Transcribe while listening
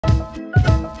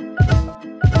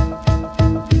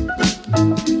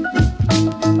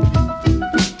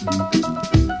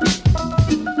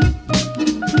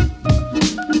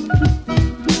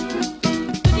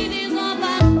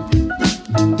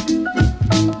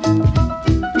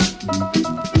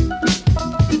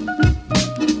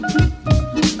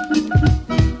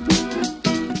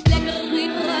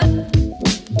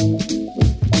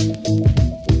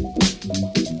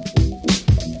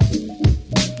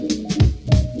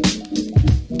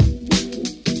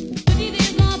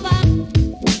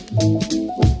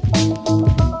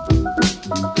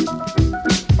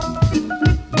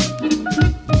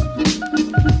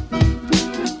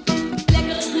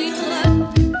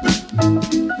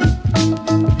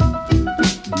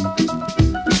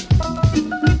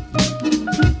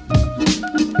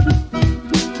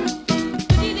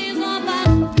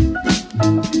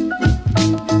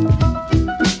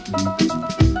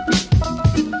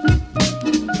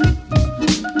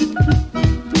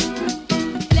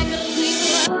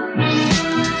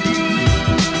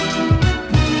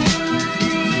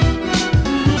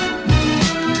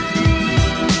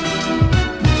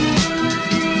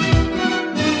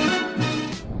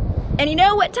And you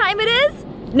know what time it is?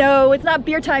 No, it's not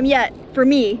beer time yet, for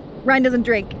me. Ryan doesn't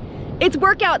drink. It's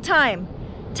workout time.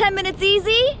 10 minutes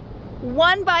easy,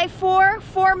 1 by 4,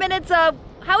 4 minutes of,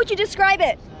 how would you describe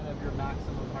it? Of your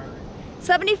maximum heart rate.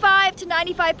 75 to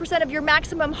 95% of your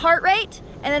maximum heart rate,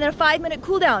 and then a 5-minute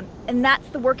cool down. And that's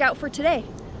the workout for today.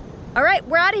 All right,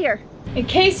 we're out of here. In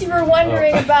case you were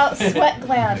wondering about sweat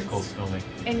glands Nicole's filming.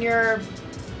 in your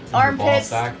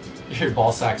armpits. Your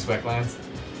ball sack sweat glands.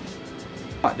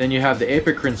 Then you have the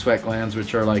apocrine sweat glands,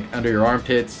 which are like under your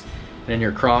armpits and in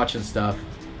your crotch and stuff.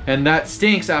 And that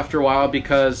stinks after a while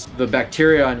because the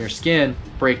bacteria on your skin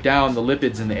break down the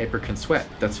lipids in the apocrine sweat.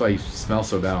 That's why you smell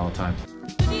so bad all the time.